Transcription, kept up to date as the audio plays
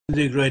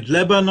integrate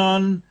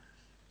Lebanon.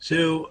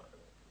 So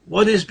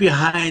what is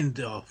behind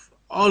of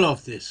all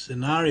of these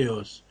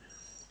scenarios?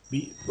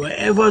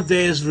 Wherever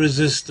there's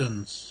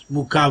resistance,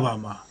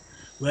 mukawama,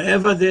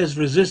 wherever there's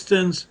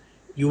resistance,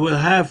 you will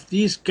have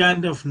these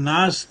kind of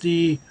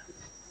nasty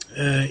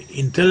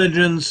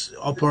intelligence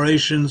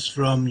operations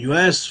from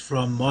US,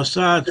 from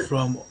Mossad,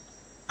 from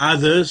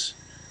others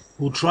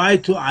who try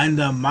to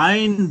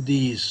undermine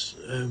these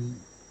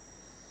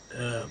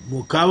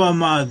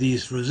mukawama,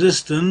 these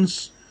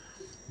resistance,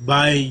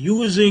 by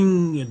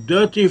using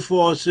dirty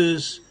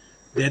forces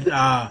that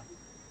are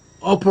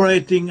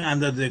operating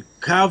under the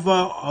cover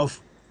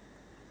of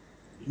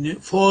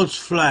false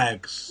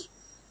flags.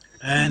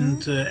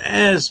 And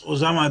as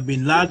Osama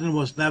bin Laden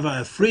was never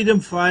a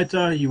freedom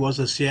fighter, he was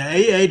a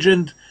CIA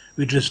agent,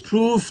 which is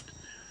proved.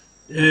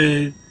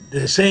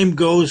 The same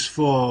goes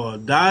for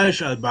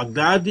Daesh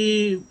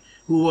al-Baghdadi,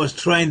 who was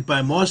trained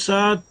by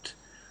Mossad,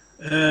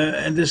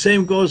 and the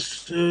same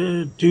goes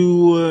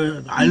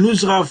to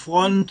al-Nusra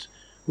Front,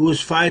 who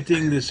is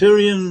fighting the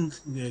Syrian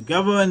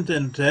government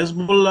and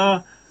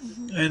Hezbollah,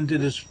 and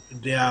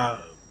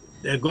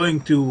they're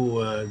going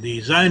to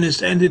the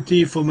Zionist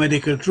entity for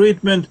medical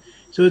treatment.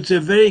 So it's a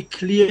very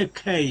clear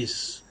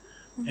case.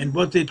 And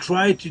what they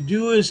try to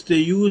do is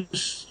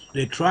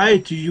they try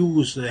to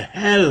use the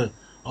hell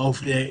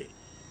of the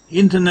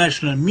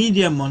international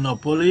media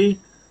monopoly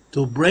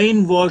to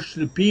brainwash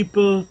the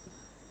people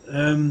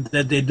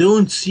that they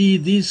don't see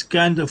these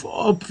kind of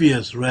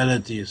obvious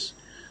realities.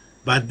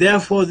 But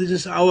therefore, this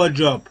is our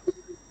job,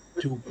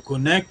 to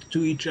connect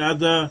to each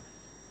other,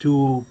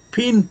 to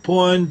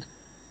pinpoint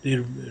the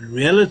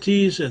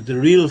realities and the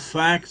real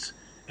facts,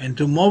 and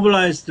to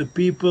mobilize the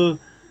people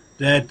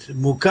that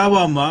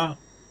mukawama,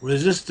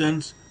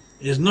 resistance,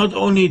 is not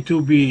only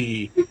to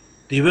be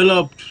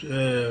developed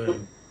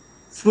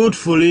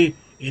fruitfully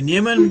in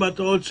Yemen, but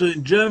also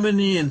in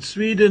Germany, in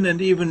Sweden,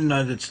 and even in the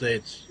United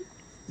States.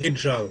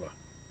 Inshallah.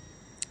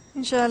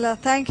 Inshallah.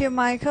 Thank you,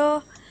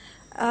 Michael.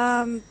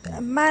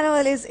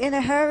 Manuel is in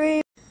a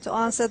hurry to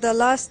answer the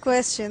last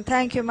question.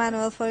 Thank you,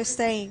 Manuel, for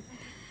staying.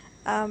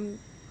 I'm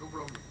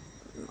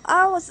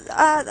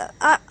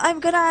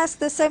going to ask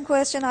the same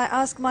question I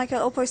asked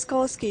Michael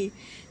Opperskalski.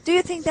 Do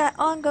you think that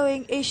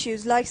ongoing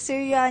issues like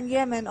Syria and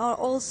Yemen are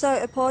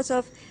also a part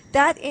of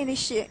that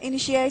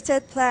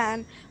initiated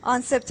plan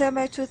on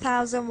September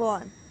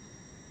 2001?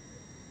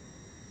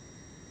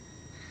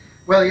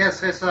 Well,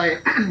 yes, as I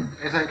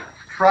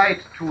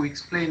tried to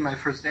explain my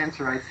first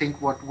answer, I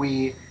think what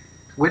we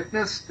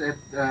witnessed at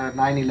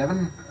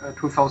 9/11,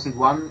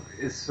 2001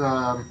 is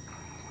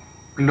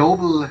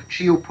global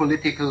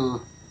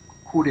geopolitical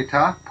coup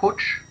d'etat,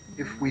 putsch.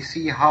 If we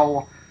see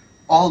how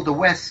all the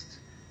West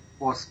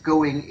was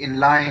going in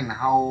line,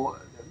 how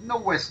no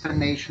Western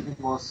nation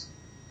was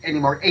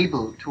anymore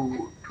able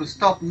to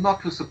stop,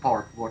 not to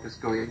support what is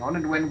going on.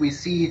 And when we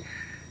see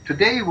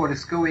today what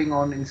is going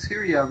on in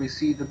Syria, we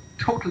see the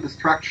total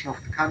destruction of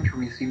the country,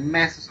 we see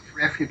masses of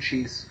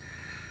refugees,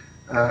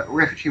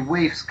 refugee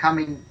waves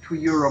coming to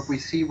Europe, we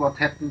see what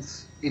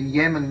happens in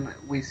Yemen,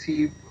 we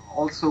see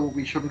also,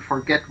 we shouldn't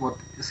forget what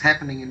is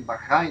happening in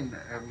Bahrain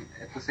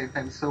at the same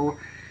time. So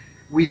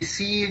we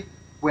see,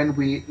 when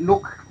we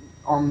look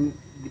on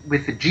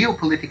with the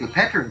geopolitical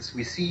patterns,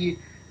 we see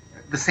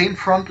the same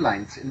front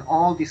lines in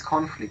all these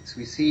conflicts.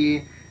 We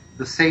see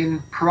the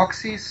same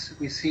proxies,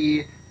 we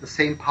see the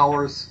same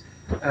powers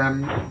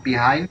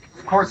behind.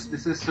 Of course,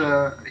 this is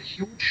a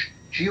huge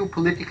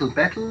geopolitical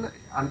battle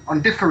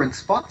on different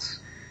spots.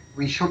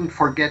 We shouldn't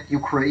forget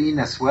Ukraine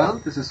as well.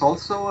 This is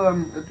also a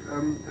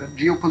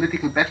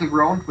geopolitical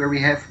battleground where we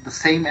have the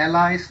same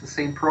allies, the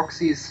same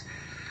proxies,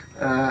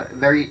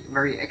 very,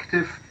 very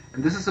active.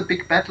 And this is a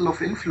big battle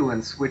of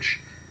influence, which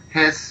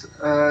has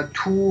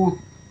two,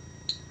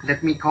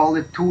 let me call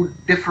it, two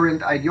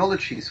different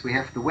ideologies. We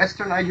have the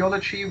Western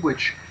ideology,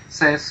 which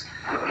says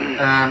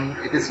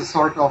it is a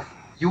sort of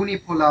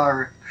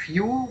unipolar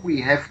view.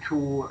 We have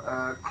to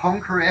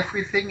conquer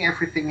everything.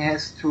 Everything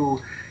has to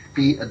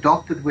be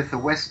adopted with a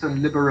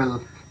Western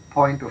liberal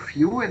point of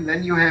view. And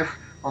then you have,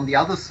 on the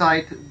other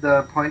side,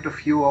 the point of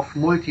view of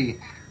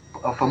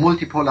a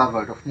multipolar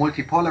world, of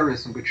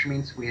multipolarism, which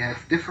means we have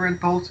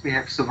different poles, we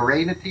have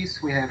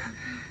sovereignties, we have,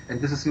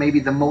 and this is maybe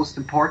the most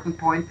important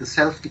point, the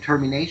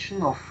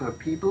self-determination of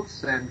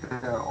peoples and,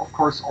 of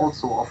course,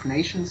 also of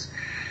nations.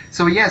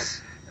 So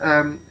yes,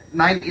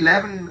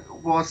 9/11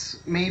 was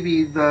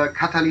maybe the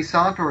catalyst,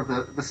 or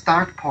the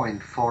start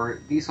point for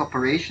these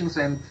operations,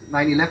 and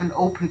 9/11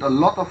 opened a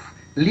lot of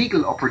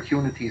legal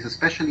opportunities,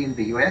 especially in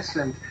the US,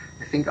 and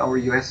I think our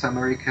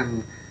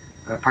US-American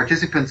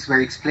participants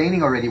were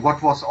explaining already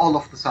what was all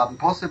of a sudden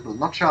possible,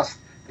 not just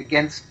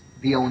against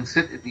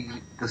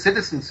the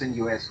citizens in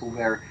US who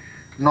were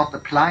not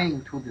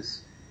applying to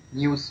this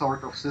new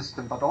sort of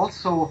system, but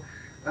also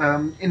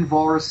in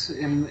wars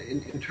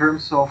in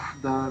terms of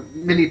the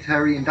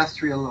military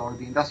industrial or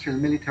the industrial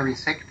military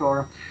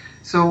sector.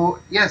 So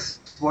yes,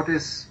 what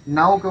is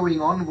now going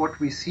on, what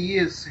we see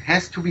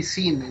has to be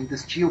seen in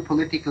these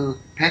geopolitical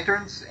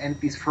patterns and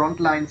these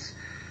front lines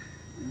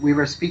we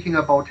were speaking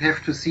about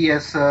have to see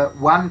as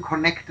one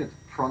connected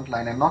front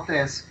line and not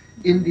as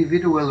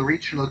individual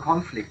regional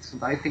conflicts.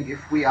 And I think if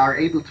we are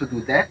able to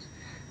do that,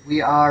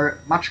 we are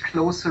much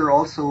closer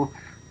also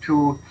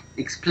to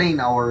explain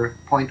our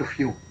point of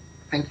view.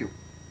 Thank you.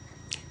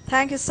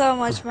 Thank you so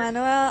much,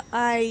 Manuel.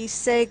 I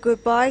say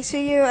goodbye to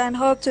you and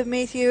hope to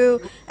meet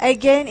you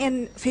again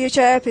in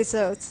future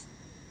episodes.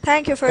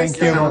 Thank you for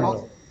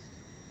staying.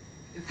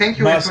 Thank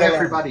you to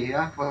everybody.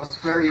 Yeah, it was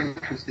very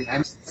interesting.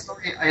 I'm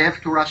sorry I have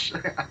to rush.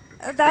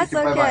 That's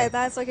okay. Bye-bye.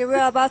 That's okay.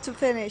 We're about to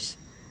finish.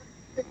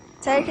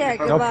 Take care.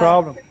 Goodbye. No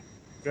problem.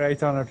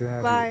 Great honor to have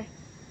you. Bye.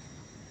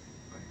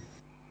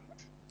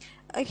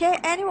 Okay.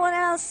 Anyone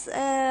else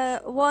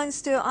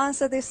wants to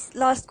answer this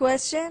last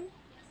question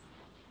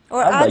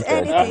or add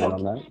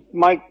anything?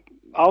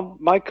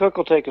 Mike Cook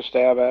will take a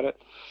stab at it.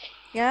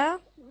 Yeah.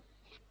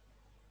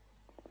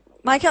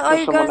 Michael, are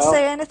you going to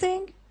say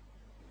anything?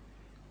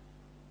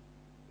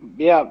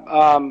 Yeah,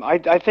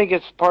 I think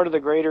it's part of the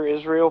greater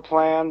Israel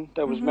plan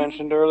that was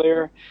mentioned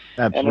earlier.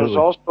 Absolutely. And there's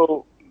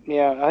also,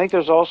 I think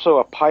there's also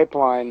a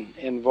pipeline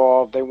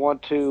involved. They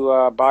want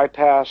to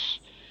bypass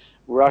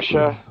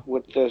Russia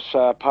with this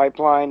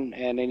pipeline,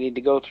 and they need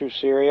to go through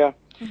Syria.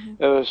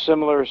 There was a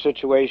similar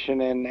situation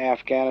in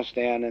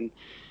Afghanistan, and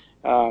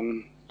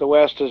the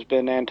West has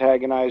been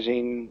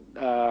antagonizing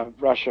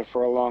Russia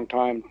for a long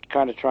time,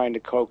 kind of trying to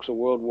coax a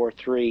World War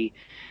III.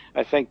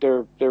 I think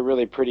they're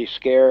really pretty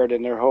scared,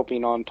 and they're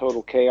hoping on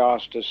total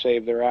chaos to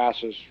save their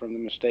asses from the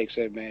mistakes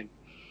they've made.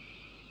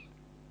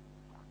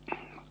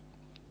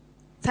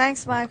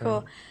 Thanks,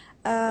 Michael.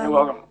 You're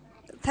welcome.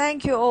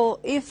 Thank you all.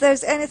 If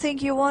there's anything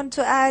you want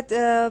to add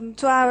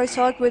to our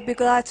talk, we'd be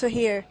glad to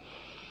hear.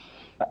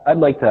 I'd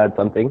like to add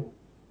something.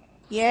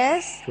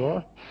 Yes?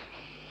 Sure.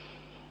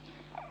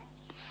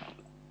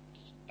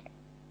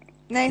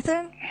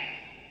 Nathan?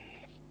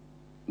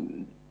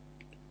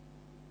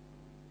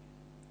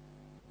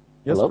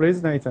 Yes, Hello?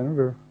 please, Nathan.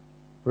 We're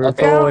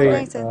Okay. totally.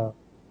 Nathan.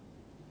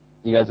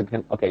 You guys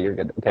are okay. You're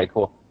good. Okay,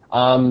 cool.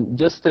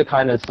 Just to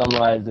kind of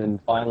summarize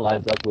and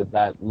finalize up with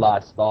that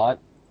last thought,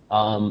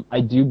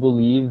 I do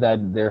believe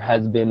that there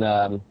has been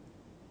and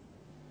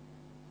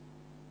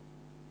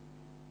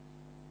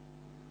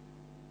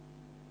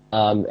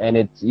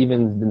it's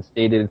even been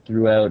stated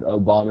throughout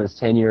Obama's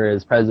tenure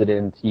as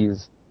president,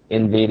 he's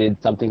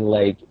invaded something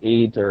like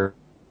 8 or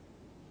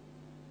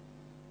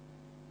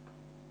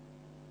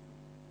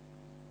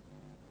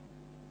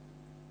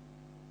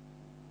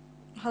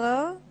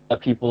Hello?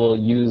 people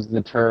use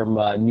the term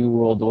New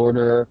World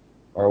Order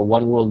or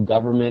One World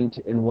Government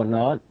and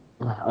whatnot.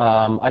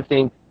 I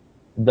think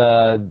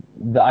the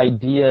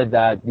idea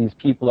that these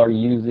people are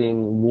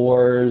using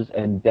wars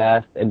and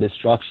death and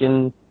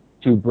destruction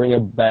to bring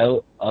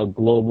about a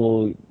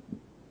global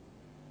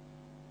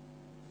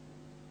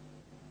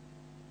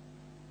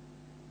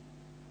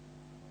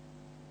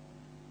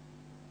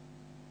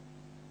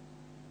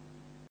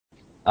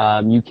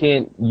you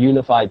can't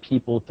unify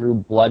people through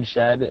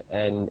bloodshed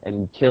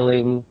and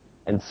killing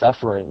and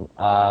suffering.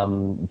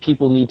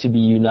 People need to be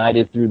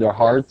united through their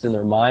hearts and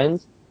their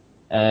minds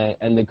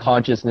and the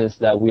consciousness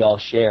that we all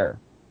share,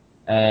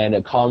 and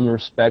a common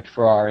respect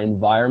for our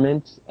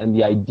environment and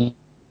the idea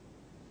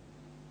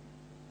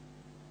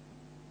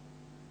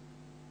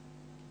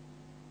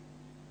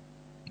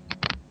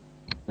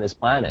this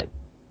planet.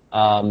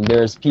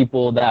 There's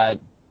people that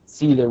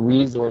see the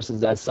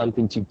resources as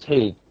something to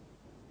take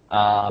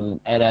and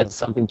as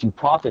something to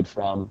profit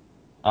from,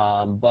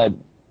 but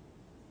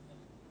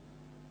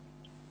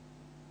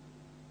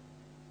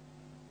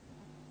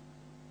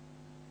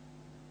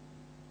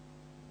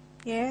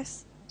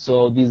Yes.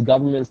 so these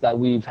governments that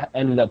we've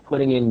ended up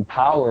putting in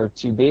power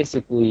to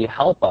basically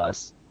help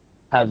us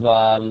have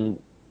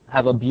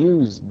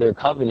abused their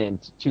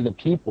covenant to the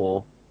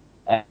people.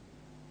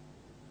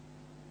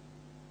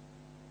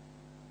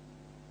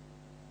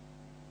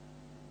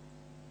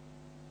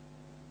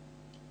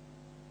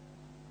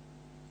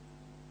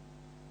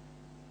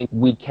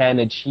 We can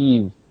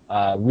achieve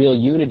real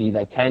unity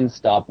that can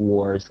stop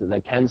wars,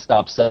 that can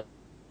stop.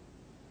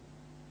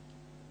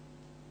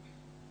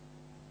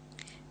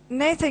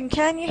 Nathan,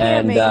 can you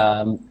hear me?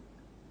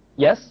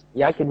 Yes,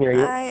 yeah, I can hear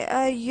you.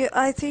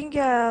 I think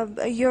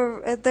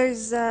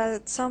there's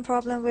some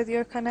problem with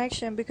your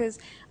connection because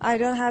I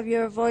don't have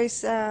your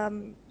voice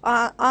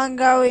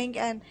ongoing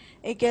and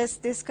it gets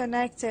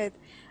disconnected.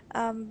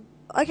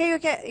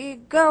 Okay, you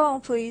go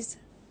on, please.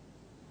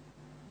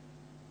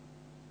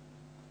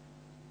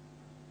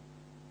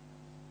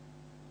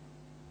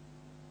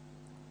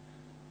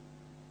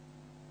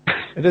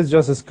 It is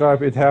just a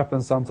Skype. It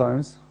happens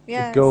sometimes.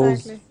 Yeah, it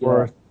goes exactly.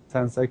 for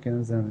 10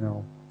 seconds and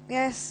no.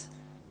 Yes.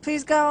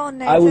 Please go on,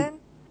 Nathan.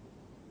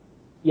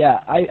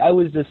 I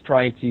was just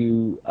trying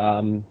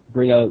to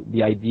bring out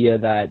the idea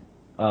that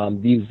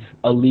these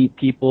elite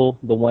people,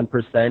 the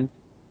 1%.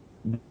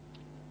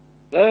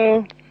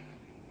 Hello?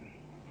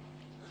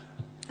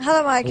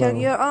 Hello, Michael. Hello.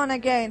 You're on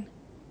again.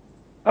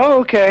 Oh,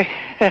 okay.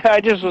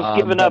 I just was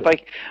giving up.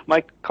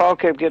 My call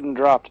kept getting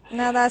dropped.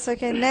 No, that's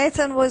okay.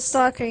 Nathan was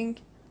talking.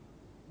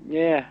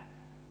 Yeah.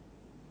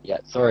 Yeah,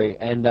 sorry.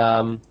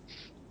 And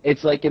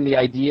it's like in the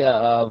idea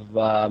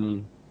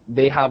of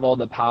they have all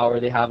the power,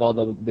 they have all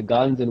the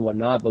guns and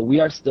whatnot, but we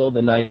are still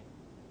the night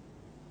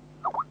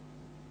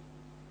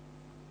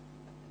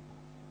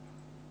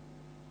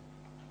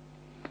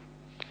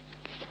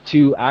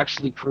to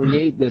actually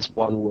create this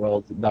one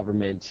world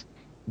government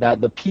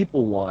that the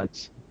people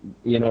want.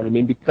 You know what I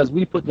mean? Because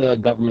we put the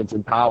governments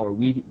in power,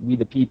 we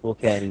the people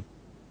can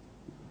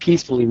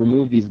peacefully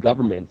remove these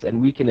governments,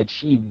 and we can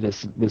achieve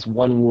this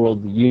one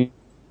world union.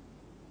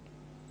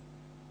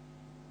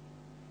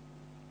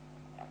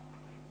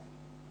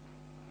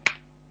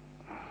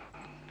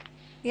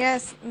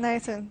 Yes,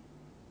 Nathan.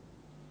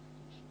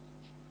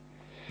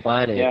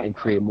 Planet Yeah. and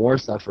create more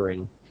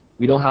suffering.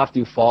 We don't have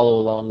to follow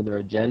along their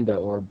agenda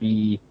or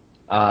be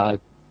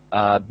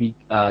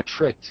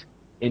tricked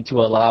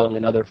into allowing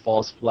another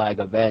false flag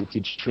event to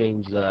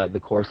change the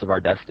course of our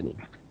destiny.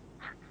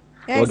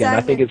 Yeah, So again,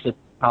 I think exactly. it's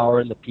just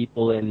power in the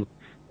people, and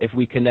if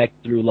we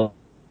connect through love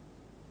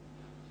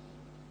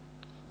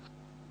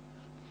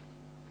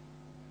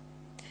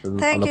on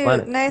Thank the you,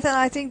 planet. Nathan.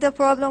 I think the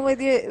problem with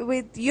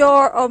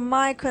your or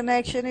my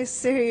connection is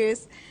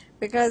serious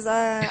because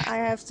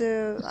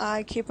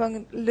I keep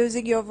on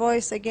losing your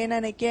voice again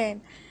and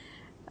again.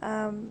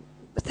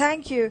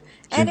 Thank you.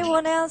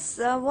 Anyone else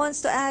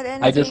wants to add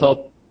I just anything?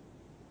 hope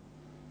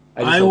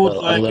I would a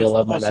like, little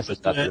if of my possible, message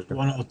to got add through.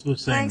 one or two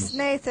Thanks, things.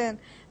 Nathan.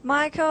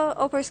 Michael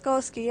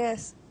Opperskalski,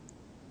 yes.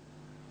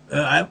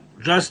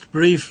 Just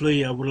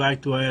briefly, I would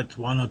like to add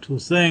one or two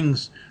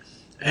things.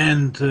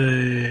 And,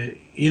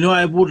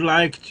 I would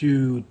like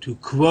to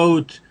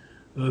quote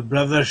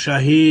Brother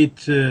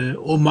Shahid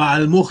Omar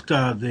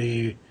al-Mukhtar,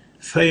 the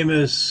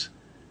famous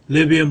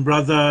Libyan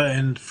brother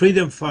and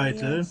freedom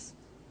fighter. Yes.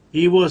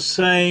 He was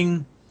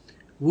saying,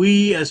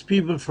 we as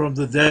people from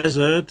the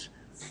desert,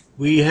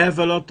 we have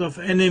a lot of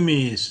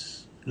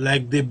enemies,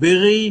 like the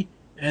biri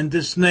and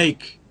the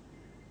snake.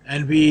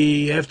 And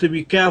we have to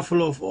be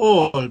careful of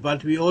all,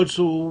 but we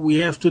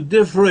have to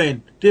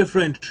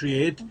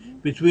differentiate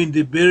between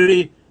the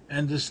biri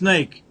and the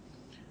snake.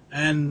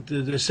 And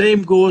the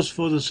same goes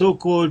for the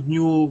so-called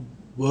New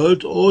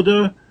World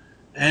Order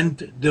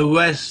and the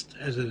West,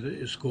 as it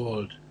is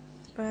called.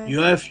 Right. You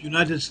have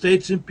United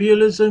States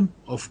imperialism,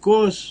 of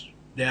course,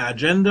 their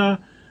agenda,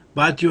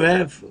 but you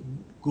have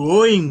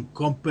growing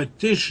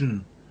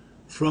competition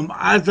from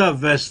other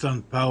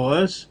Western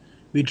powers,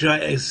 which are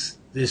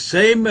the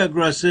same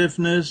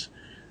aggressiveness,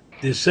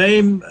 the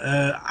same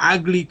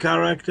ugly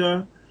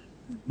character,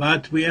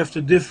 but we have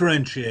to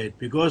differentiate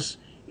because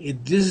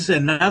this is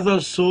another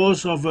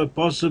source of a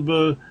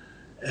possible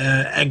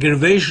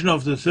aggravation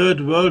of the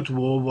Third World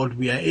War, what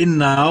we are in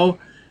now,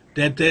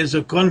 that there's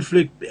a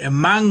conflict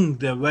among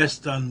the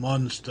Western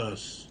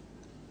monsters.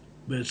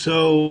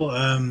 So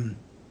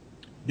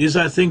this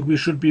I think we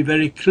should be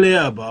very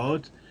clear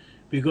about,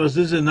 because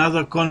this is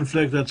another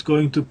conflict that's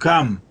going to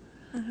come.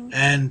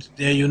 And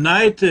they're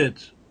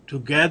united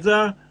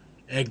together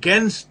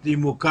against the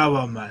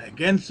Mukawama,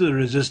 against the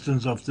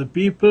resistance of the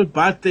people,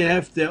 but they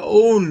have their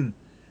own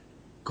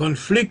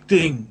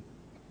conflicting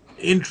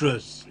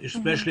interests,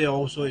 especially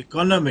also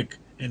economic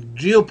and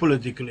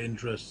geopolitical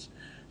interests.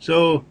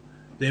 So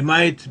they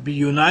might be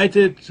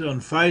united on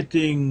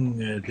fighting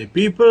the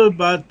people,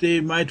 but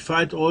they might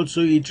fight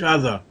also each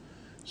other.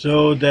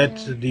 So that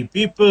the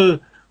people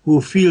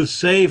who feel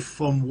safe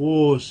from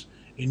wars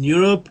in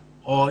Europe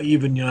or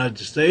even United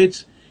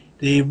States,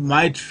 they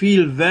might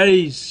feel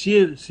very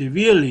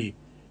severely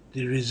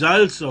the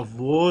results of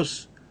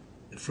wars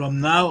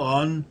from now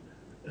on,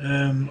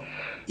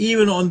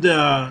 even on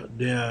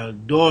their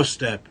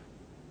doorstep.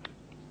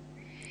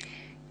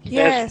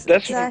 Yes,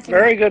 That's exactly. a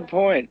very good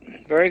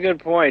point. Very good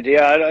point.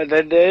 Yeah,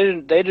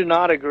 they do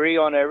not agree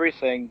on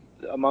everything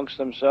amongst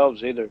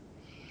themselves either.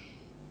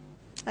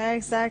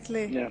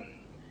 Exactly. Yeah.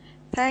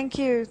 Thank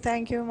you,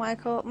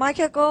 Michael.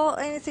 Michael, Gaul,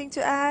 anything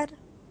to add?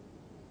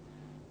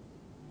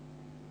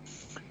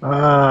 We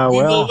will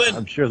Well, win.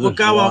 I'm sure there's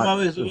a lot.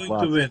 Mukawama is There's going to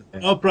lots.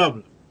 win. No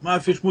problem. Ma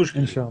fish mushkil.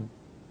 Inshallah.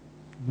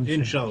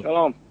 Inshallah.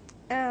 Shalom.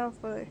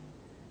 Hopefully.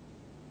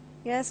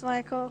 Yes,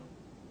 Michael.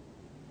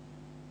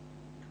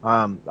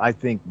 I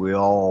think we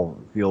all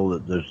feel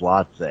that there's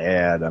lots to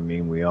add. I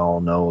mean, we all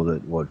know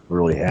that what's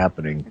really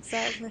happening.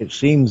 Exactly. It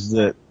seems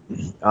that,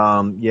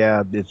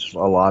 yeah, it's a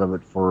lot of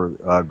it for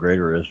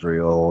Greater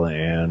Israel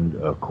and,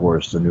 of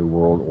course, the New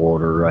World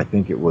Order. I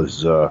think it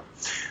was, I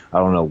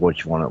don't know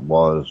which one it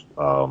was.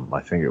 I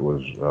think it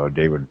was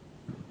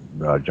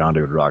John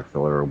David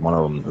Rockefeller, one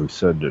of them, who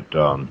said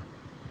that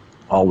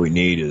all we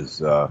need is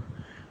the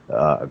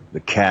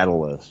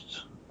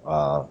catalyst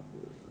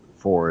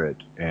for it,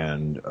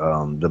 and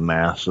the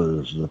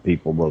masses, the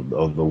people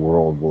of the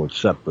world will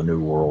accept the New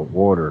World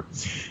Order.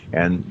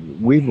 And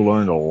we've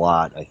learned a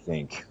lot, I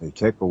think. They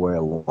take away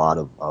a lot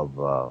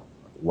of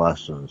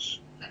lessons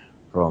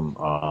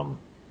from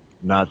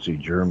Nazi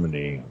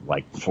Germany,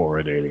 like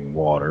fluoridating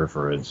water,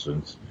 for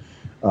instance.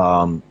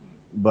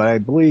 But I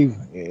believe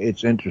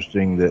it's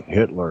interesting that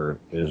Hitler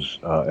is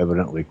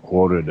evidently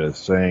quoted as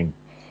saying,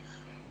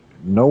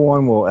 "No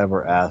one will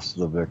ever ask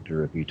the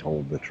victor if he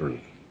told the truth."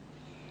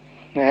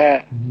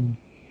 Yeah.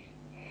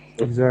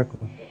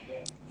 Exactly.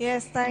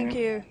 Yes, thank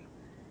you.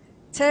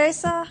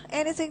 Teresa,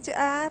 anything to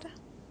add?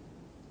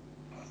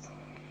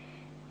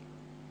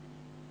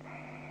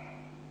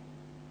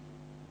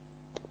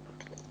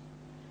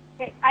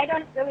 Okay, I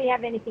don't really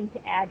have anything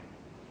to add.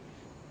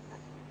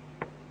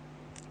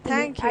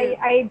 Thank you.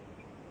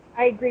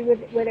 I agree with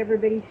what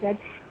everybody said.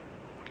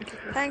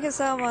 Thank you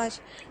so much.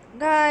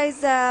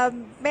 Guys,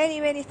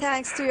 many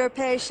thanks to your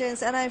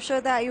patience, and I'm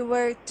sure that you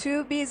were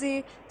too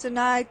busy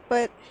tonight,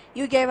 but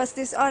you gave us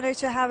this honor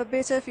to have a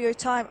bit of your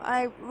time.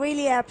 I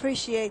really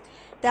appreciate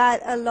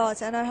that a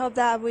lot, and I hope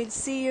that we'll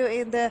see you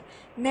in the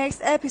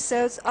next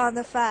episodes on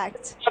The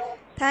Fact.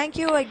 Thank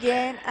you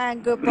again,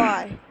 and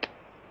goodbye.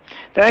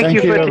 Thank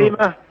you, you.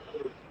 Fatima.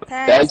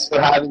 Thanks. Thanks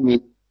for having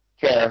me.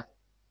 Care.